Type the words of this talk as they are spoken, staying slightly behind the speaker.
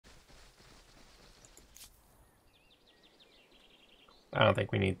I don't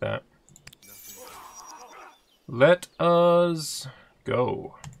think we need that. Let us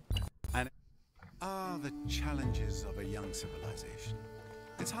go. The challenges of a young civilization.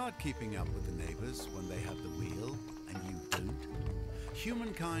 It's hard keeping up with the neighbors when they have the wheel and you don't.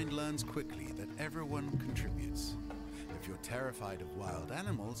 Humankind learns quickly that everyone contributes. If you're terrified of wild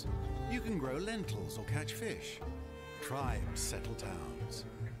animals, you can grow lentils or catch fish. Tribes settle towns.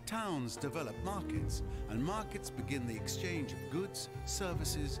 Towns develop markets, and markets begin the exchange of goods,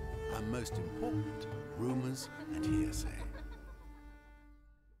 services, and most important, rumors and hearsay.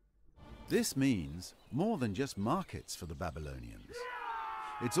 This means more than just markets for the Babylonians.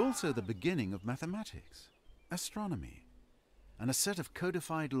 It's also the beginning of mathematics, astronomy, and a set of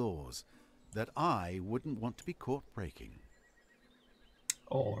codified laws that I wouldn't want to be caught breaking.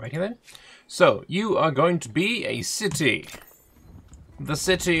 Alrighty then. So, you are going to be a city. The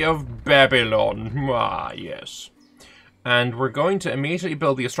city of Babylon. Ah, yes. And we're going to immediately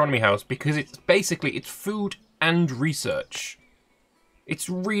build the astronomy house because it's basically, it's food and research. It's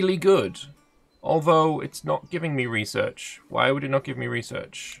really good. Although, it's not giving me research. Why would it not give me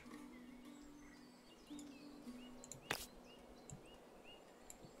research?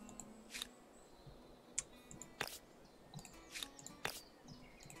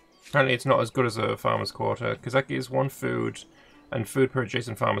 Apparently it's not as good as a farmer's quarter, because that gives 1 food and food per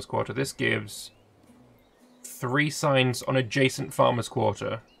adjacent farmer's quarter. This gives 3 signs on adjacent farmer's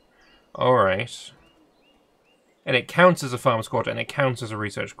quarter. Alright. And it counts as a farmer's quarter, and it counts as a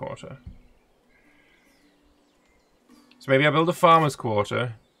research quarter. So maybe I build a farmer's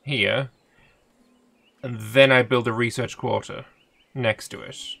quarter here, and then I build a research quarter next to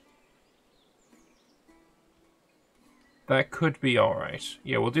it. That could be alright.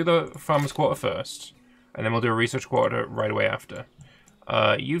 Yeah, we'll do the farmer's quarter first, and then we'll do a research quarter right away after.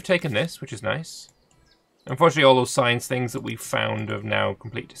 You've taken this, which is nice. Unfortunately, all those science things that we found have now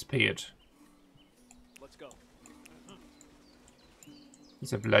completely disappeared. Let's go.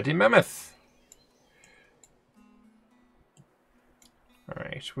 It's a bloody mammoth.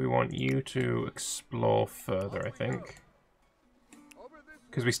 Alright, we want you to explore further, I think.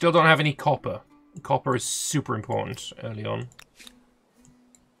 Because we still don't have any copper. Copper is super important early on.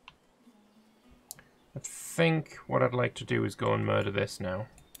 I think what I'd like to do is go and murder this now.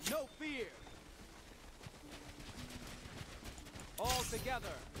 No fear. All together.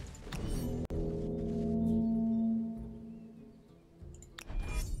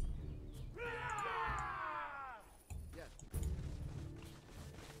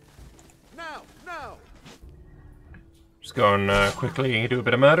 Now, now. Just go and quickly do a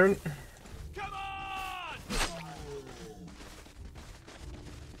bit of murdering. Come on!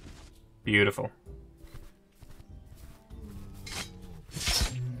 Beautiful.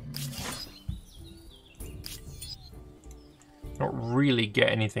 Not really get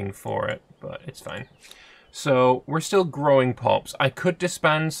anything for it, but it's fine. So, we're still growing pops. I could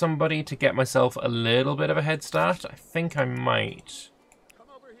disband somebody to get myself a little bit of a head start. I think I might. Come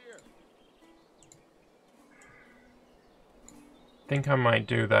over here. I think I might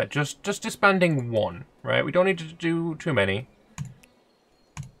do that. Just disbanding 1, right? We don't need to do too many.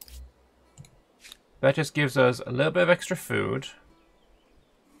 That just gives us a little bit of extra food.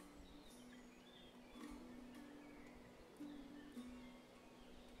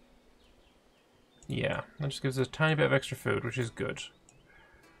 Yeah, that just gives us a tiny bit of extra food, which is good.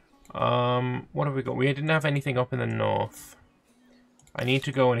 What have we got? We didn't have anything up in the north. I need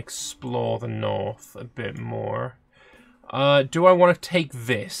to go and explore the north a bit more. Do I want to take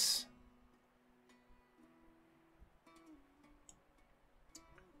this?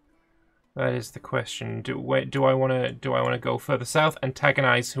 That is the question. Do I want to go further south,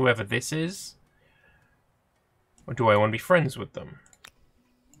 antagonize whoever this is, or do I want to be friends with them?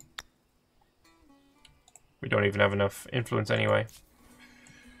 We don't even have enough influence anyway.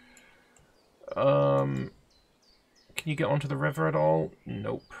 Can you get onto the river at all?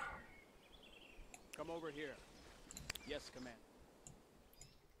 Nope. Come over here. Yes, command.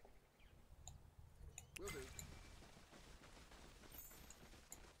 Will do.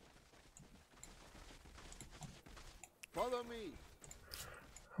 Follow me.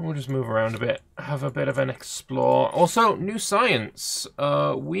 We'll just move around a bit, have a bit of an explore. Also, new science.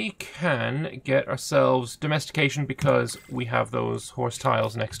 We can get ourselves domestication because we have those horse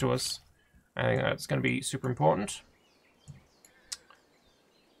tiles next to us. I think that's going to be super important.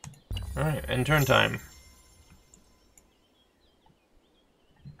 Alright, end turn time.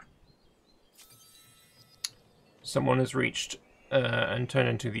 Someone has reached and turned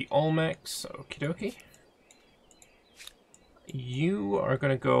into the Olmecs. Okie dokie. You are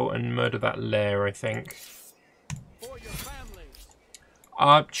going to go and murder that lair, I think. For your families.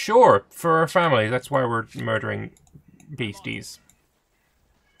 Sure, for our family. That's why we're murdering beasties.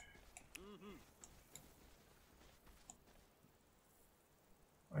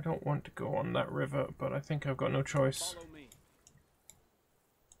 I don't want to go on that river, but I think I've got no choice. Follow me.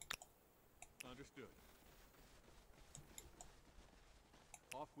 Understood.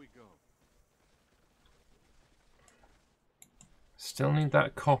 Off we go. Still need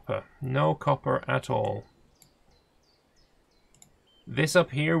that copper. No copper at all. This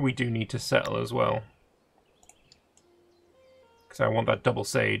up here we do need to settle as well. Because I want that double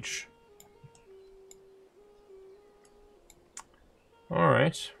sage.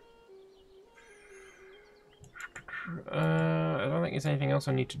 Alright. I don't think there's anything else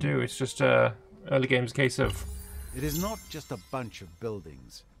I need to do. It's just early game's case of... It is not just a bunch of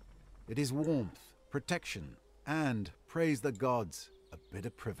buildings. It is warmth, protection, and, praise the gods, a bit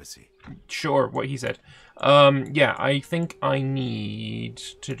of privacy. Sure, what he said. Yeah, I think I need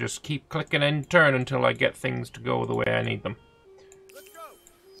to just keep clicking and turn until I get things to go the way I need them. Let's go.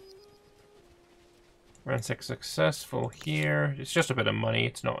 Ransack successful here. It's just a bit of money.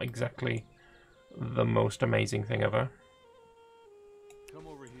 It's not exactly the most amazing thing ever. Come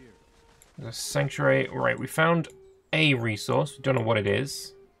over here. There's a sanctuary. Right, we found a resource. We don't know what it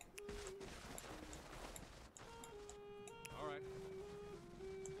is. All right.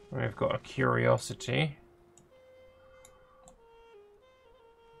 We've got a curiosity.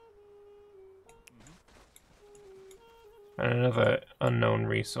 And another unknown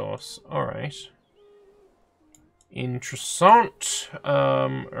resource. Alright. Interessant.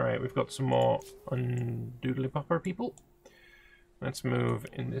 Alright, we've got some more undoodly popper people. Let's move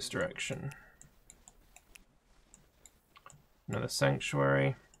in this direction. Another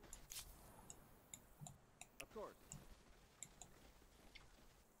sanctuary. Of course.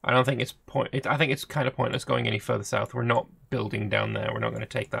 I don't think it's I think it's kind of pointless going any further south. We're not building down there. We're not going to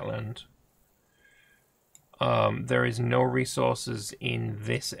take that land. There is no resources in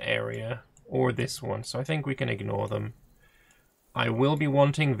this area or this one, so I think we can ignore them. I will be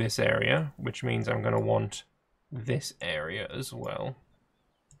wanting this area, which means I'm going to want this area as well.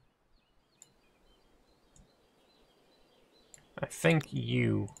 I think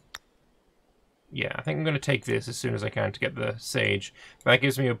you... Yeah, I think I'm going to take this as soon as I can to get the sage. That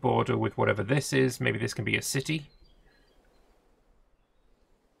gives me a border with whatever this is. Maybe this can be a city.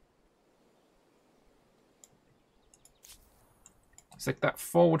 It's like that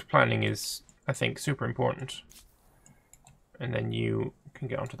forward planning is, I think, super important. And then you can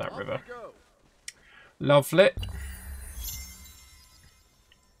get onto that river. Go. Lovely.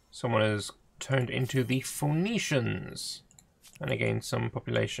 Someone has turned into the Phoenicians. And again, some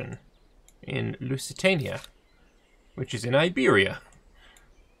population in Lusitania, which is in Iberia.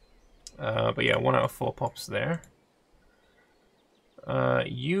 But yeah, 1 out of 4 pops there.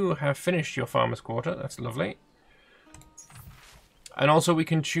 You have finished your farmer's quarter. That's lovely. And also we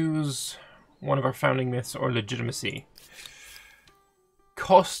can choose one of our founding myths or legitimacy.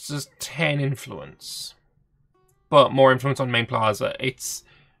 Costs us 10 influence. But more influence on main plaza. It's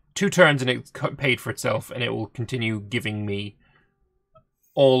 2 turns and it's paid for itself, and it will continue giving me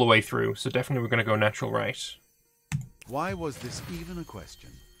all the way through. So definitely we're going to go natural right. Why was this even a question?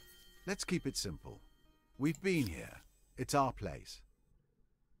 Let's keep it simple. We've been here. It's our place.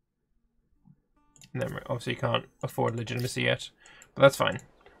 And then obviously you can't afford legitimacy yet. But that's fine.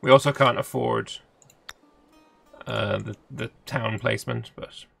 We also can't afford the town placement,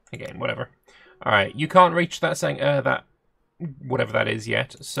 but again, whatever. Alright, you can't reach that that whatever that is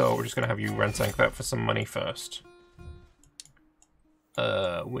yet, so we're just gonna have you ransack that for some money first.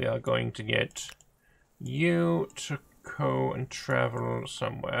 We are going to get you to go and travel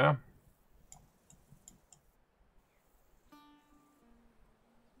somewhere.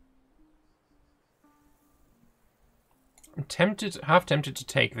 I'm half tempted to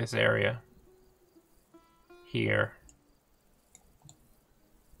take this area here.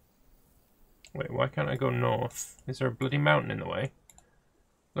 Wait, why can't I go north? Is there a bloody mountain in the way?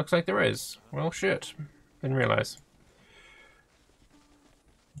 Looks like there is. Well, shit. Didn't realize.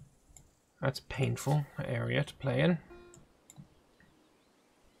 That's a painful area to play in.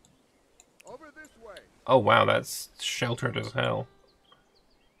 Over this way. Oh wow, that's sheltered as hell.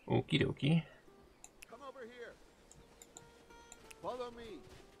 Okie dokie. Come over here. Follow me.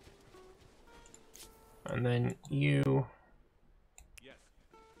 And then you... Yes.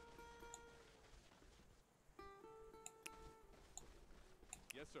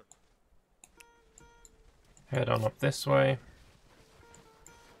 Yes, sir. head on up this way.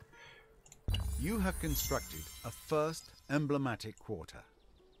 You have constructed a first emblematic quarter.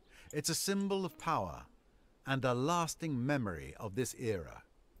 It's a symbol of power, and a lasting memory of this era.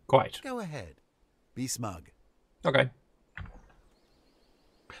 Quite. Go ahead. Be smug. Okay.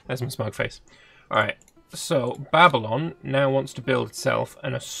 There's my smug face. Alright, so Babylon now wants to build itself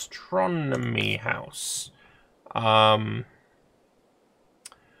an astronomy house. And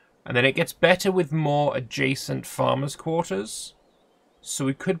then it gets better with more adjacent farmers' quarters. So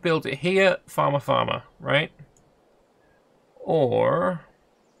we could build it here, farmer, right? Or...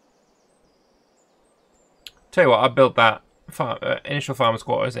 Tell you what, I'll build that initial farmers'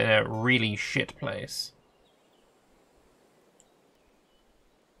 quarters in a really shit place.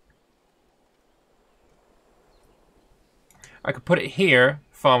 I could put it here,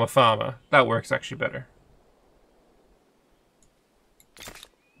 farmer. That works actually better.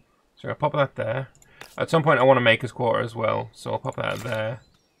 So I'll pop that there. At some point I want to make his quarter as well, so I'll pop that there.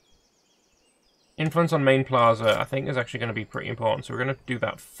 Influence on main plaza I think is actually going to be pretty important, so we're going to do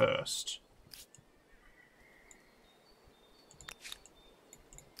that first.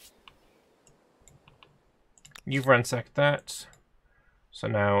 You've ransacked that. So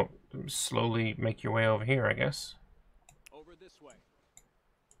now slowly make your way over here, I guess. Over this way.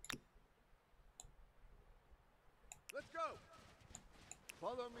 Let's go.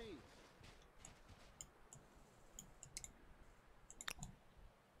 Follow me.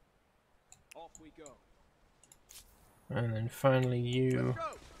 Off we go. And then finally you.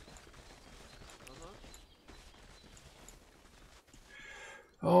 Let's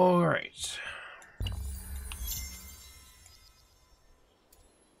go. All right.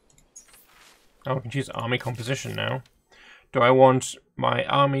 Oh, we can choose army composition now. Do I want my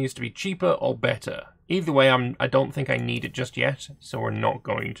armies to be cheaper or better? Either way, I don't think I need it just yet, so we're not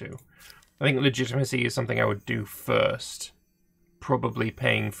going to. I think legitimacy is something I would do first. Probably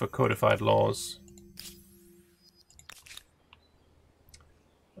paying for codified laws.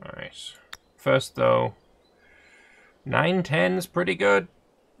 Alright. First, though, 910 is pretty good.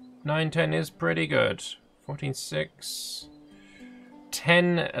 910 is pretty good. 14.6...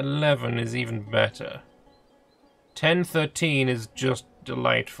 10-11 is even better. 10-13 is just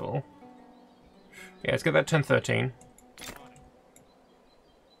delightful. Yeah, let's get that 10-13.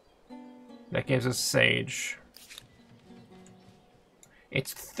 That gives us Sage.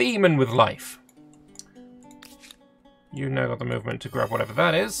 It's theming with life. You now got the movement to grab whatever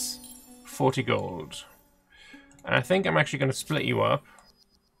that is. 40 gold. And I think I'm actually going to split you up.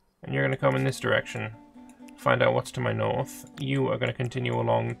 And you're going to come in this direction. Find out what's to my north. You are going to continue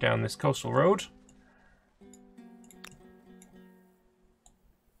along down this coastal road.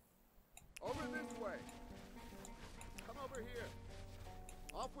 Over this way. Come over here.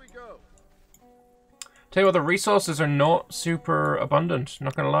 Off we go. Tell you what, the resources are not super abundant,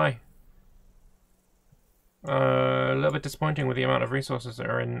 not going to lie. A little bit disappointing with the amount of resources that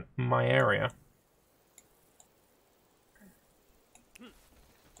are in my area.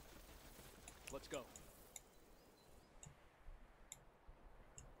 Let's go.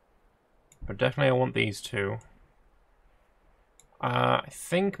 But definitely I want these two. I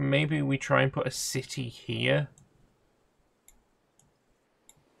think maybe we try and put a city here.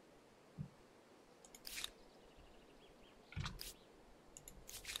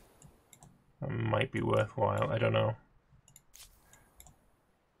 That might be worthwhile, I don't know.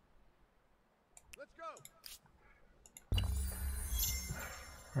 Let's go.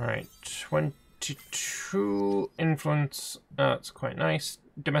 Alright, 22 influence. That's quite nice.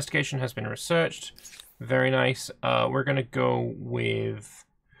 Domestication has been researched. Very nice. We're going to go with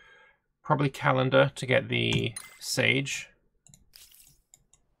probably Calendar to get the Sage.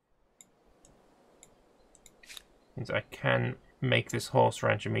 Means I can make this horse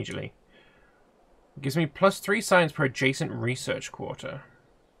ranch immediately. It gives me +3 science per adjacent research quarter.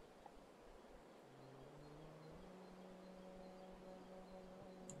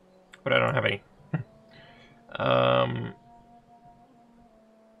 But I don't have any.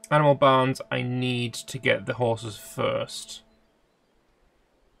 Animal barns, I need to get the horses first.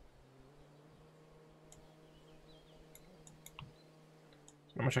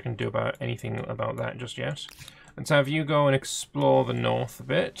 Not much I can do about anything about that just yet. Let's have you go and explore the north a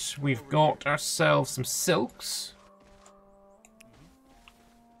bit. We've got ourselves some silks.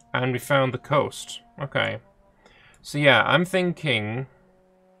 And we found the coast. Okay. So yeah, I'm thinking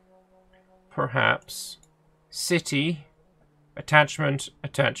perhaps city, attachment.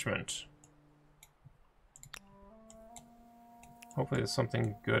 Hopefully there's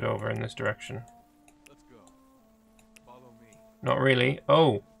something good over in this direction. Let's go. Follow me. Not really.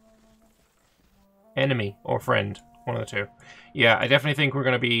 Oh. Enemy or friend. One of the two. Yeah, I definitely think we're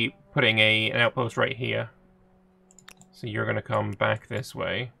going to be putting an outpost right here. So you're going to come back this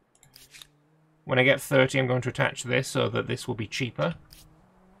way. When I get 30, I'm going to attach this so that this will be cheaper.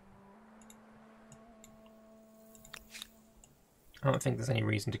 I don't think there's any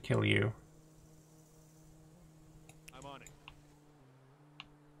reason to kill you. I'm on it.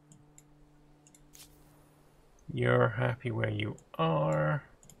 You're happy where you are.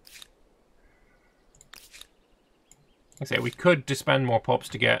 Like I say, we could disband more pops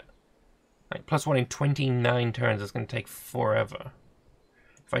to get like +1 in 29 turns. It's going to take forever.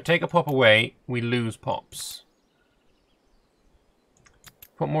 If I take a pop away, we lose pops.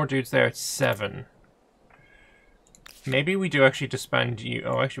 Put more dudes there at 7. Maybe we do actually disband you.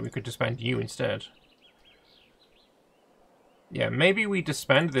 Oh, actually, we could disband you instead. Yeah, maybe we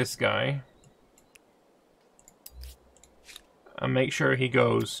disband this guy. And make sure he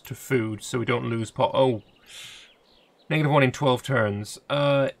goes to food so we don't lose pot. Oh, -1 in 12 turns.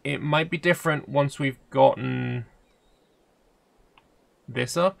 It might be different once we've gotten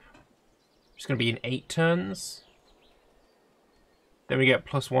this up. It's going to be in 8 turns. Then we get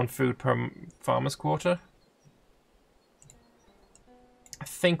 +1 food per farmer's quarter. I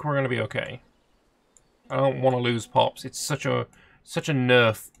think we're going to be okay. I don't want to lose pops. It's such a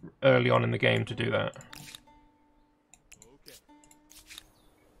nerf early on in the game to do that. Okay.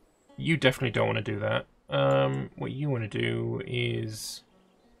 You definitely don't want to do that. What you want to do is...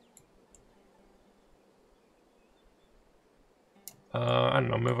 I don't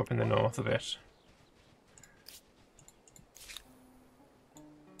know, move up in the north a bit.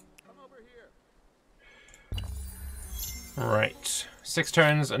 Come over here. Right. 6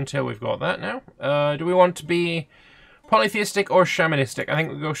 turns until we've got that now. Do we want to be polytheistic or shamanistic? I think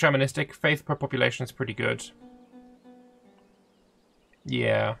we'll go shamanistic. Faith per population is pretty good.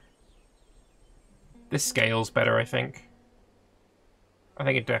 Yeah. This scales better, I think. I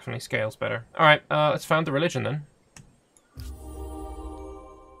think it definitely scales better. Alright, let's found the religion then.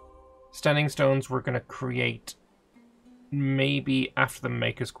 Standing stones we're going to create maybe after the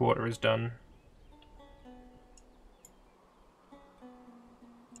Maker's Quarter is done.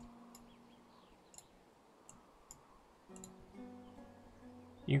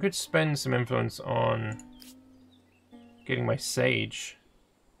 You could spend some influence on getting my sage.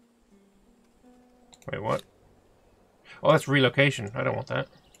 Wait, what? Oh, that's relocation. I don't want that.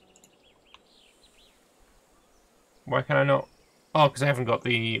 Why can I not? Oh, because I haven't got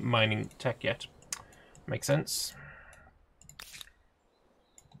the mining tech yet. Makes sense.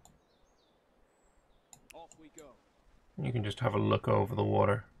 Off we go. You can just have a look over the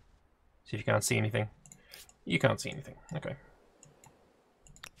water. See if you can't see anything. You can't see anything. Okay.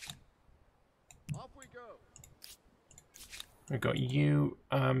 Off we go. We've got you.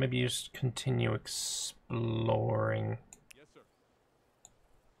 Maybe you just continue exploring. Yes, sir.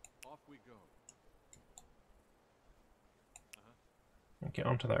 Off we go. Get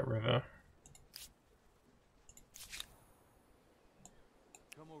onto that river.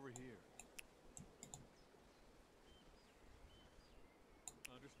 Come over here.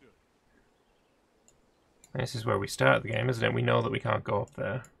 Understood. This is where we start the game, isn't it? We know that we can't go up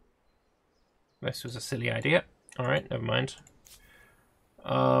there. This was a silly idea. Alright, never mind.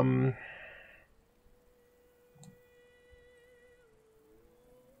 Let's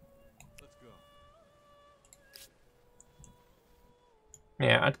go.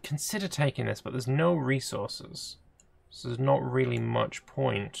 Yeah, I'd consider taking this, but there's no resources. So there's not really much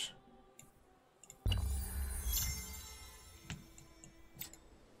point.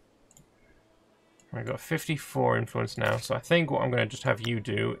 I've got 54 influence now, so I think what I'm going to just have you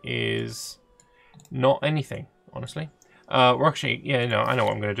do is not anything, honestly. We're actually, yeah, no, I know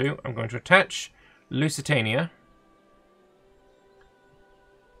what I'm going to do. I'm going to attach Lusitania.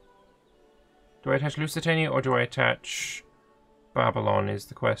 Do I attach Lusitania or do I attach Babylon is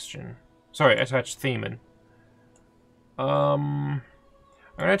the question. Sorry, attach Theman. I'm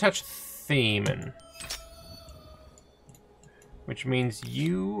going to attach Theman. Which means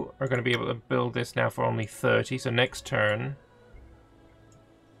you are going to be able to build this now for only 30, so next turn.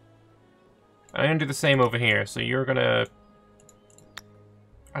 I'm going to do the same over here, so you're going to...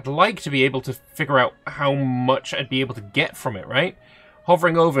 I'd like to be able to figure out how much I'd be able to get from it, right?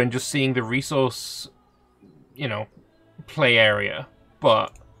 Hovering over and just seeing the resource, you know, play area.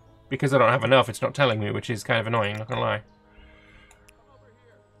 But because I don't have enough, it's not telling me, which is kind of annoying, not gonna lie.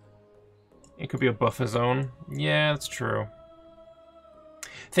 It could be a buffer zone. Yeah, that's true.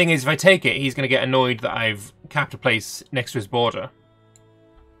 Thing is, if I take it, he's going to get annoyed that I've capped a place next to his border.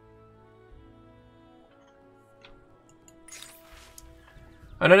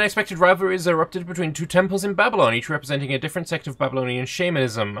 An unexpected rivalry is erupted between two temples in Babylon, each representing a different sect of Babylonian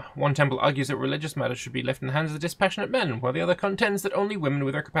shamanism. One temple argues that religious matters should be left in the hands of dispassionate men, while the other contends that only women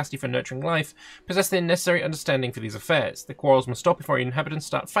with their capacity for nurturing life possess the necessary understanding for these affairs. The quarrels must stop before inhabitants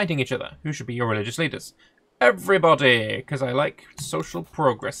start fighting each other. Who should be your religious leaders? Everybody, because I like social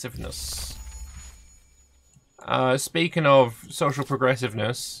progressiveness. Speaking of social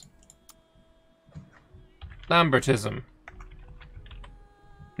progressiveness, Lambertism.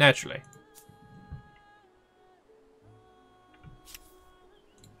 Naturally.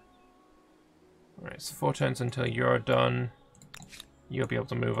 Alright, so 4 turns until you're done. You'll be able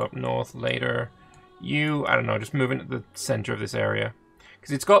to move up north later. You, I don't know, just move into the center of this area.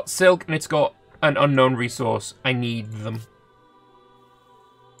 Because it's got silk and it's got an unknown resource. I need them.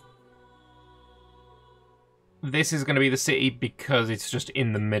 This is going to be the city because it's just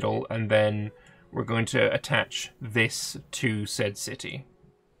in the middle, and then we're going to attach this to said city.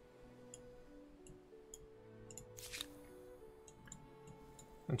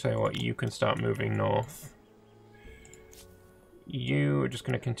 I'll tell you what, you can start moving north. You are just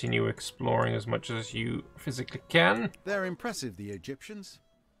going to continue exploring as much as you physically can. They're impressive, the Egyptians.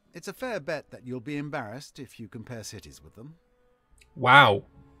 It's a fair bet that you'll be embarrassed if you compare cities with them. Wow.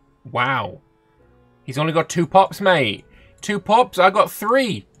 Wow. He's only got 2 pops, mate. 2 pops? I got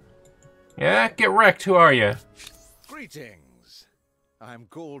 3. Yeah? Get wrecked. Who are you? Greetings. I'm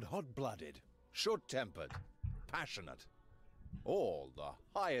called hot-blooded, short-tempered, passionate. All the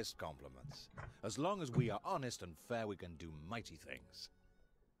highest compliments. As long as we are honest and fair, we can do mighty things.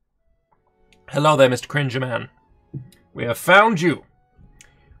 Hello there, Mr. Cringerman. We have found you.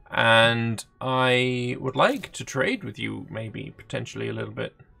 And I would like to trade with you, maybe, potentially a little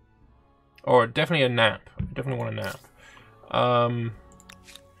bit. Or definitely a nap. I definitely want a nap.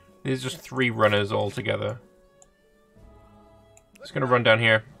 There's just 3 runners all together. Just gonna run down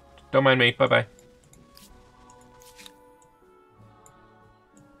here. Don't mind me. Bye-bye.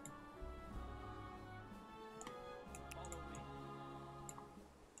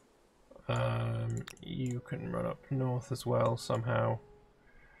 You can run up north as well somehow.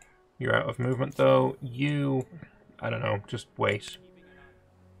 You're out of movement though. You, I don't know, just wait.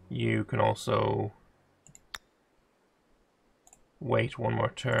 You can also wait 1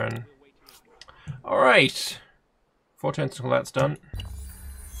 more turn. Alright. 4 turns until that's done.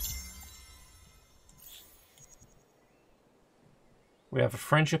 We have a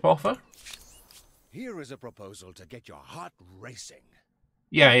friendship offer. Here is a proposal to get your heart racing.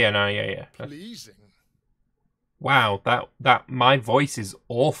 Yeah. Pleasing. Wow, that my voice is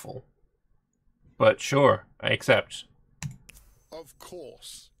awful. But sure, I accept. Of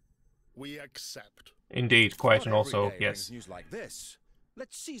course. We accept. Indeed, quite, Not and also, every day yes. brings news like this.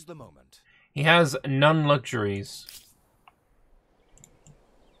 Let's seize the moment. He has none luxuries.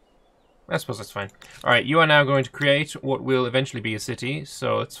 I suppose that's fine. Alright, you are now going to create what will eventually be a city,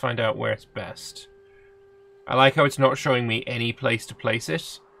 so let's find out where it's best. I like how it's not showing me any place to place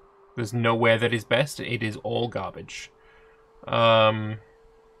it. There's nowhere that is best. It is all garbage. I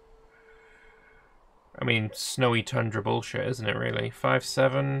mean, snowy tundra bullshit, isn't it, really?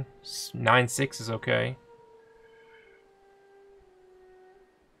 5-7, 9-6 is okay.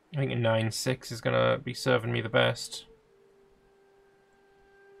 I think a 9-6 is gonna be serving me the best.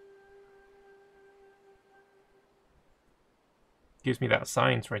 Gives me that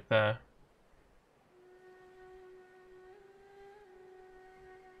science right there.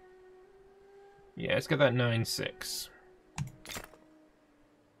 Yeah, let's get that 9-6.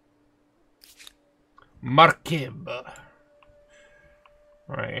 Markib.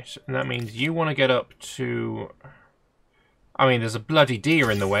 Right, and that means you want to get up to... I mean, there's a bloody deer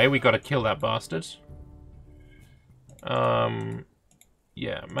in the way. We got to kill that bastard.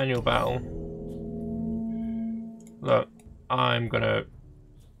 Yeah, manual battle. Look, I'm gonna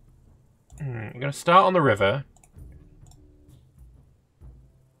start on the river.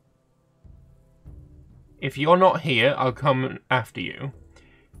 If you're not here, I'll come after you.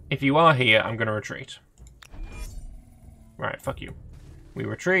 If you are here, I'm gonna retreat. Right, fuck you. We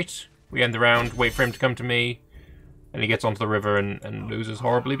retreat, we end the round, wait for him to come to me, and he gets onto the river and loses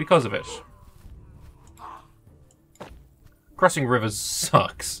horribly because of it. Crossing rivers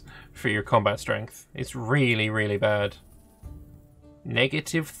sucks for your combat strength. It's really, really bad.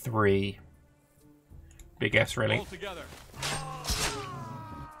 -3. Big S, really.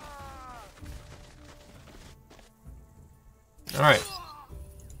 Alright.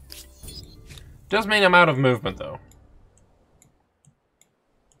 Does mean I'm out of movement, though.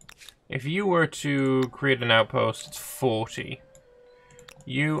 If you were to create an outpost, it's 40.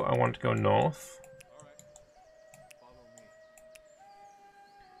 I want to go north.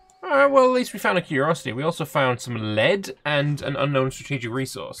 well, at least we found a curiosity. We also found some lead and an unknown strategic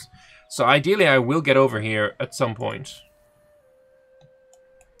resource. So ideally, I will get over here at some point.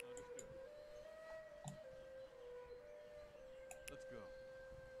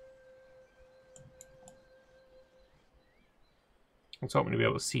 I was hoping to be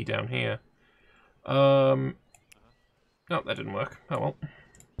able to see down here. No, that didn't work. Oh well.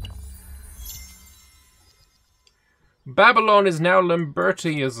 Babylon is now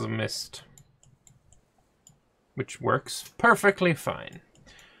Lambertiismist. Which works perfectly fine.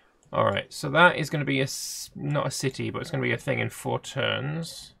 Alright, so that is going to be not a city, but it's going to be a thing in 4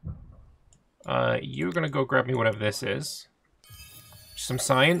 turns. You're going to go grab me whatever this is. Some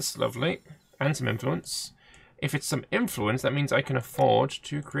science, lovely. And some influence. If it's some influence, that means I can afford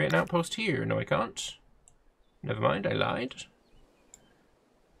to create an outpost here. No, I can't. Never mind, I lied.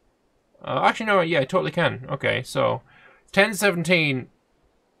 Actually, no, yeah, I totally can. Okay, so 10-17,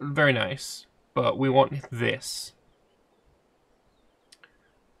 very nice. But we want this.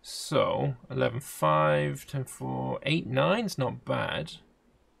 So, 11-5, 10-4, 8-9 is not bad.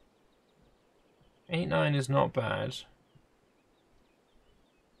 8-9 is not bad.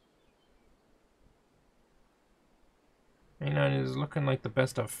 8-9 is looking like the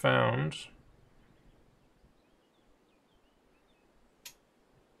best I've found.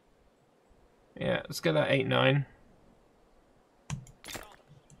 Yeah, let's get that 8-9.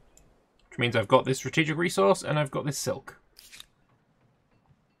 Which means I've got this strategic resource and I've got this silk.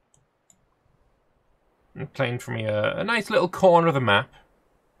 And playing for me a nice little corner of the map.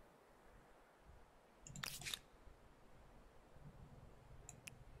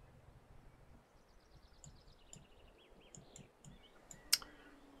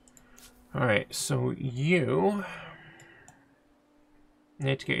 Alright, so you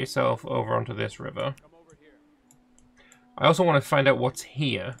need to get yourself over onto this river. I also want to find out what's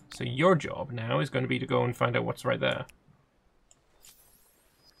here. So your job now is going to be to go and find out what's right there.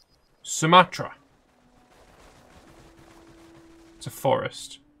 Sumatra. It's a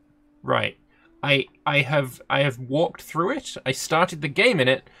forest. Right. I have walked through it. I started the game in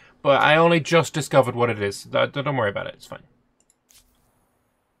it, but I only just discovered what it is. Don't worry about it. It's fine.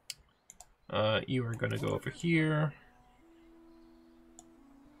 You are going to go over here.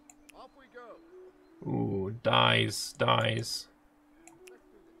 Off we go. Ooh, dies.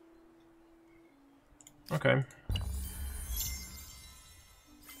 Okay.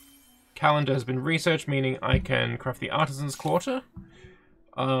 Calendar has been researched, meaning I can craft the Artisan's Quarter.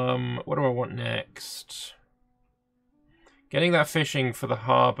 What do I want next? Getting that fishing for the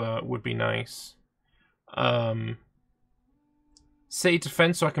harbour would be nice. City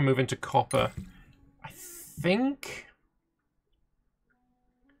defense so I can move into copper. I think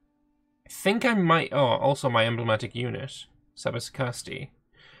I might... Oh, also my emblematic unit. Sabascasti.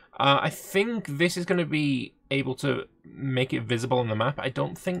 I think this is going to be able to make it visible on the map. I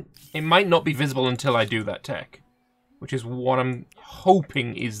don't think... It might not be visible until I do that tech. Which is what I'm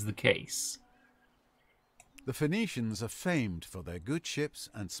hoping is the case. The Phoenicians are famed for their good ships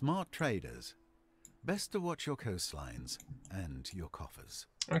and smart traders. Best to watch your coastlines and your coffers.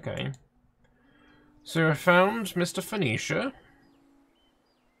 Okay. So I found Mr. Phoenicia.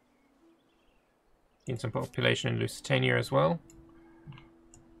 Gain some population in Lusitania as well.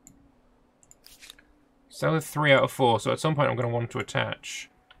 Still with 3 out of 4, so at some point I'm going to want to attach.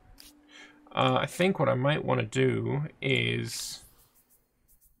 I think what I might want to do is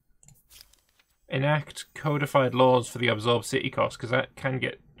enact codified laws for the absorbed city cost, because that can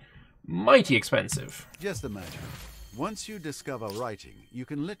get mighty expensive. Just imagine, once you discover writing, you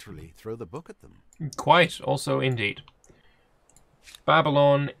can literally throw the book at them. Quite, also indeed.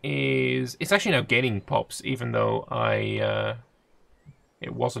 Babylon is... It's actually now gaining pops, even though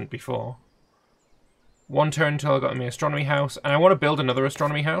it wasn't before. 1 turn until I got my astronomy house, and I want to build another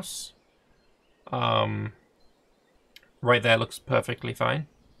astronomy house. Right there looks perfectly fine.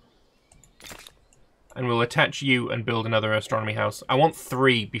 And we'll attach you and build another astronomy house. I want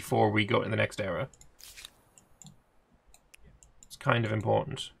 3 before we go to the next era. It's kind of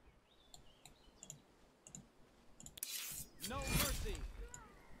important. No mercy.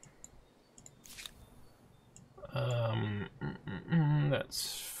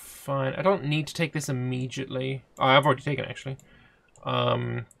 That's fine. I don't need to take this immediately. Oh, I've already taken it, actually.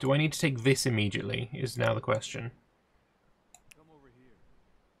 Do I need to take this immediately, is now the question. Come over here.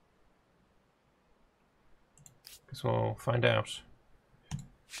 Guess we'll find out.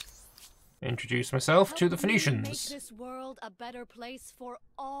 Introduce myself to the Help me make Phoenicians. this world a better place for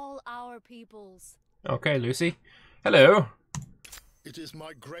all our peoples. Okay, Lucy. Hello. It is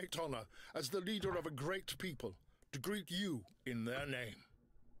my great honor, as the leader of a great people, to greet you in their name.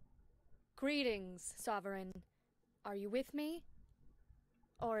 Greetings, Sovereign. Are you with me?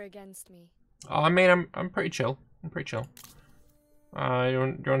 Or against me? Oh, I mean, I'm pretty chill. I'm pretty chill. You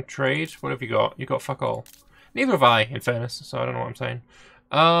want to trade? What have you got? You got fuck all. Neither have I, in fairness, so I don't know what I'm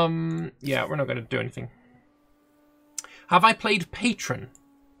saying. Yeah, we're not going to do anything. Have I played Patron?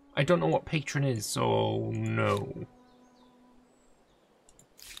 I don't know what Patron is, so no.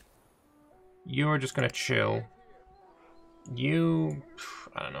 You're just going to chill. You...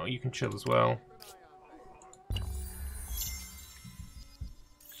 I don't know, you can chill as well.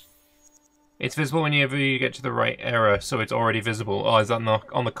 It's visible whenever you get to the right error, so it's already visible. Oh, is that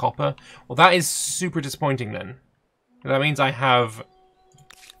not on the copper? Well, that is super disappointing then. That means I have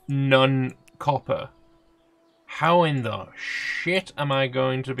none copper. How in the shit am I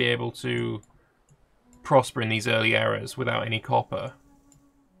going to be able to prosper in these early errors without any copper?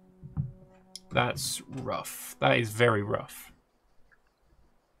 That's rough. That is very rough.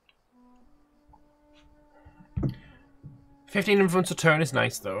 15 influence a turn is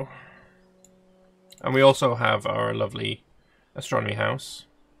nice, though. And we also have our lovely astronomy house.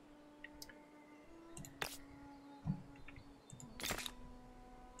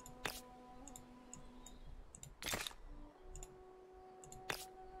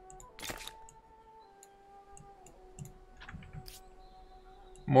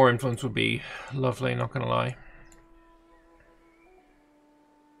 More influence would be lovely, not gonna lie.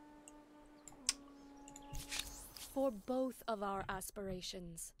 For both of our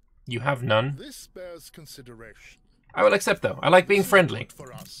aspirations. You have none. This bears consideration. I will accept, though. I like being friendly.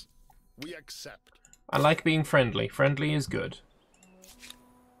 For us, we accept. I like being friendly. Friendly is good.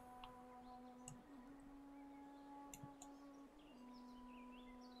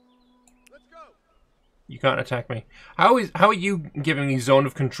 Let's go. You can't attack me. How are you giving me zone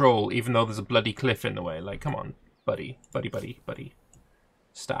of control even though there's a bloody cliff in the way? Like, come on, buddy. Buddy.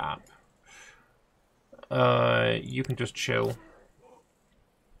 Stop. You can just chill.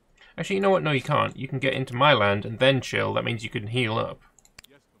 Actually, you know what? No, you can't. You can get into my land and then chill. That means you can heal up.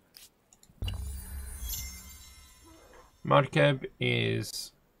 Markeb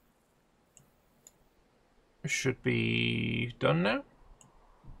is... should be done now?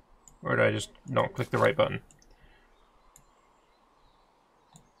 Or did I just not click the right button?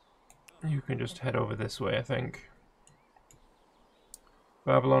 You can just head over this way, I think.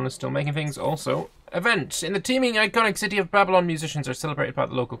 Babylon is still making things. Also, event! In the teeming, iconic city of Babylon, musicians are celebrated by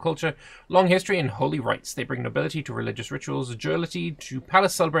the local culture, long history, and holy rites. They bring nobility to religious rituals, agility to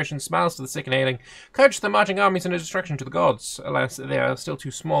palace celebrations, smiles to the sick and ailing, courage to the marching armies, and a destruction to the gods. Alas, they are still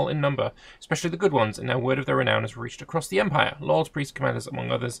too small in number, especially the good ones, and now word of their renown has reached across the empire. Lords, priests, commanders, among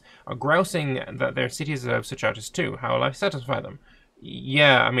others, are grousing that their city deserves such artists too. How will I satisfy them?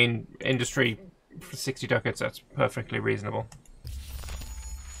 Yeah, I mean, industry for 60 ducats, that's perfectly reasonable.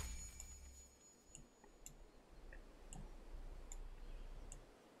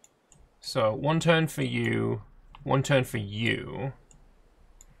 So, one turn for you, one turn for you.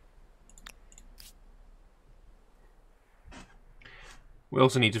 We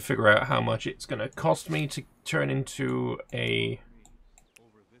also need to figure out how much it's going to cost me to turn into a...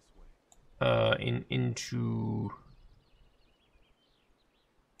 into...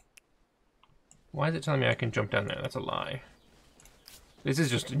 Why is it telling me I can jump down there? That's a lie. This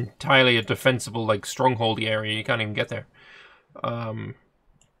is just entirely a defensible, like, strongholdy area. You can't even get there.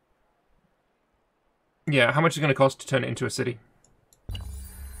 Yeah, how much is it going to cost to turn it into a city?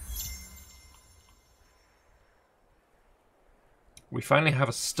 We finally have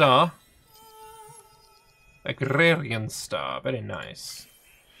a star. Agrarian star. Very nice.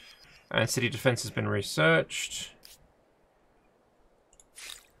 And city defense has been researched.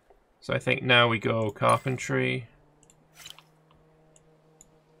 So I think now we go carpentry.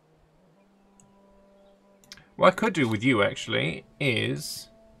 What I could do with you, actually, is...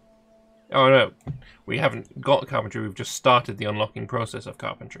 Oh, no. We haven't got carpentry. We've just started the unlocking process of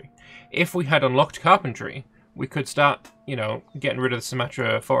carpentry. If we had unlocked carpentry, we could start, you know, getting rid of the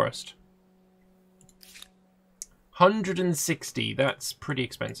Sumatra forest. 160. That's pretty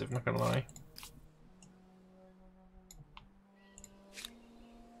expensive, not gonna lie.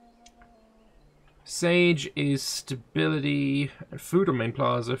 Sage is stability. Food or main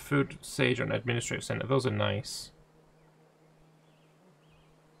plaza. Food, Sage, and administrative center. Those are nice.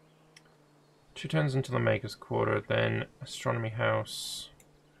 2 turns until the Maker's Quarter, then Astronomy House.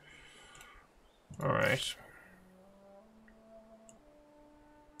 Alright.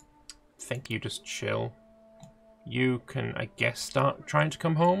 Think you just chill. You can, I guess, start trying to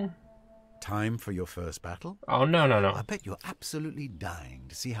come home? Time for your first battle? Oh, no. I bet you're absolutely dying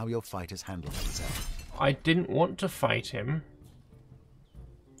to see how your fighters handle themselves. I didn't want to fight him.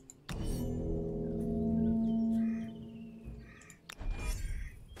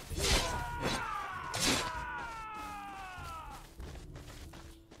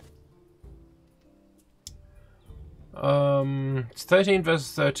 It's 13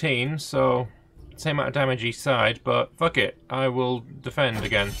 versus 13, so same amount of damage each side, but fuck it. I will defend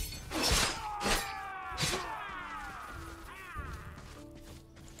again.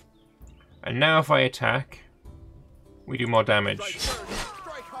 And now if I attack, we do more damage.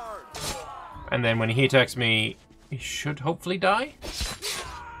 And then when he attacks me, he should hopefully die?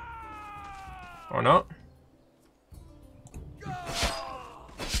 Or not?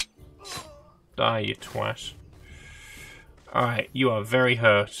 Die, you twat. Alright, you are very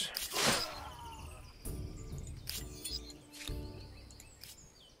hurt.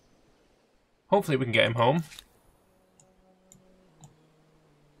 Hopefully we can get him home.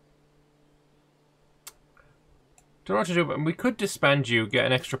 Don't know what to do, but we could disband you, get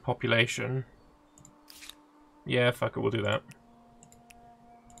an extra population. Yeah, fuck it, we'll do that.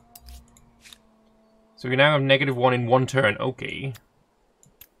 So we now have -1 in 1 turn, okay.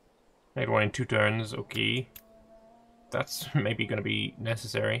 -1 in 2 turns, okay. That's maybe going to be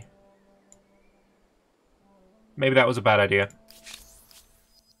necessary. Maybe that was a bad idea.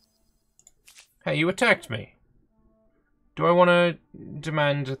 Hey, you attacked me. Do I want to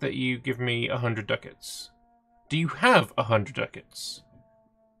demand that you give me 100 ducats? Do you have 100 ducats?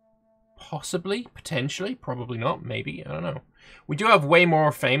 Possibly, potentially, probably not, maybe, I don't know. We do have way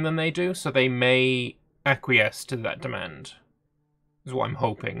more fame than they do, so they may acquiesce to that demand. Is what I'm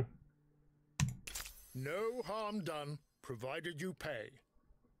hoping. No harm done, provided you pay.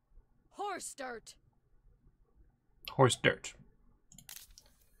 Horse dirt. Horse dirt.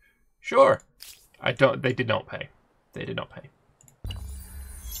 Sure. They did not pay. They did not pay.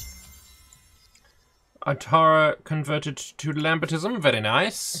 Atara converted to Lambertism, very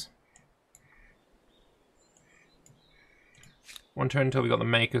nice. 1 turn until we got the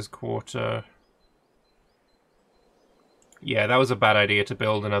Maker's Quarter. Yeah, that was a bad idea to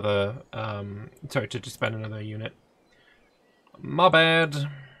build another, sorry, to disband another unit. My bad.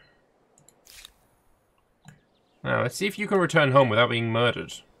 Now, let's see if you can return home without being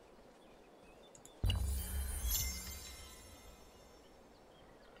murdered.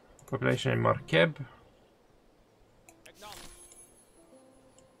 Population in Markeb.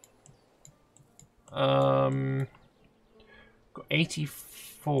 Got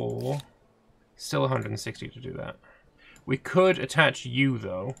 84. Still 160 to do that. We could attach you,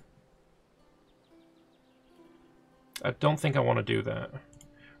 though. I don't think I want to do that.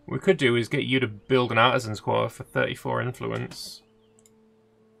 What we could do is get you to build an artisan's quarter for 34 influence.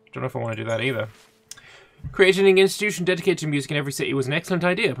 Don't know if I want to do that either. Creating an institution dedicated to music in every city was an excellent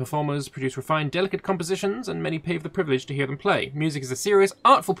idea. Performers produce refined, delicate compositions, and many pave the privilege to hear them play. Music is a serious,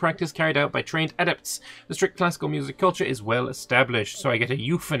 artful practice carried out by trained adepts. The strict classical music culture is well established, so I get a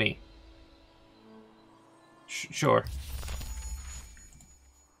euphony. Sure.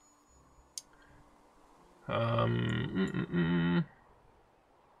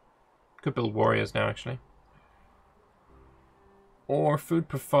 Could build warriors now, actually. Or food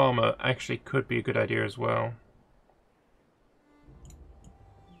per farmer actually could be a good idea as well.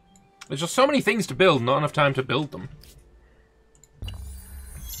 There's just so many things to build, not enough time to build them.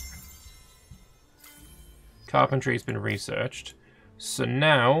 Carpentry has been researched. So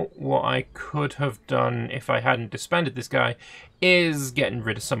now, what I could have done if I hadn't disbanded this guy is getting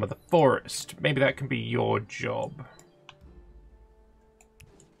rid of some of the forest. Maybe that can be your job.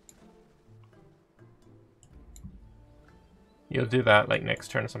 You'll do that like next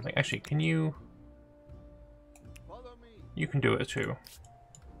turn or something. Actually, can you... You can do it too.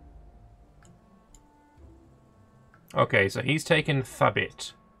 Okay, so he's taken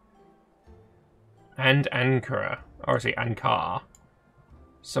Thabit. And Ankara. Or say Ankar.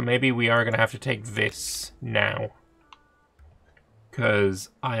 So maybe we are going to have to take this now. Because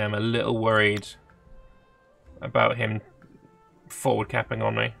I am a little worried about him forward capping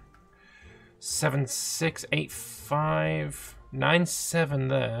on me. 7-6-8-5... 9-7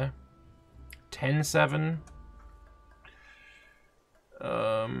 there. 10-7.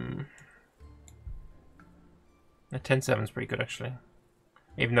 The 10-7 is pretty good, actually.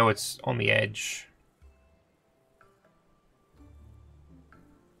 Even though it's on the edge.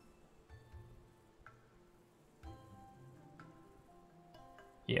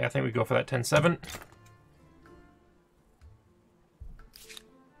 Yeah, I think we go for that 10-7.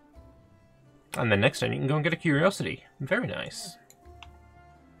 And then next turn you can go and get a curiosity. Very nice.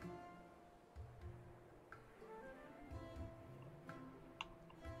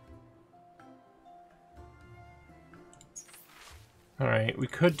 Alright, we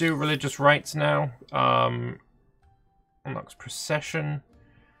could do religious rites now. Unlocks procession.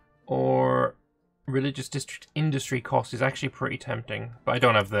 Or religious district industry cost is actually pretty tempting. But I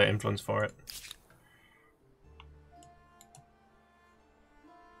don't have the influence for it.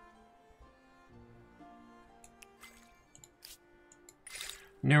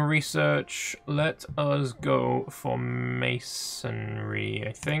 New research. Let us go for masonry,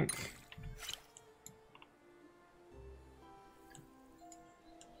 I think.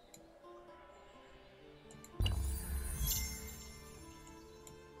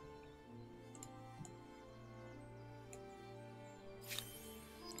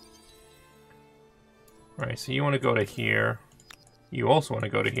 Alright, so you want to go to here. You also want to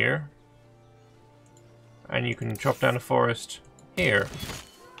go to here. And you can chop down a forest here.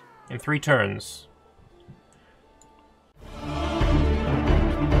 In 3 turns.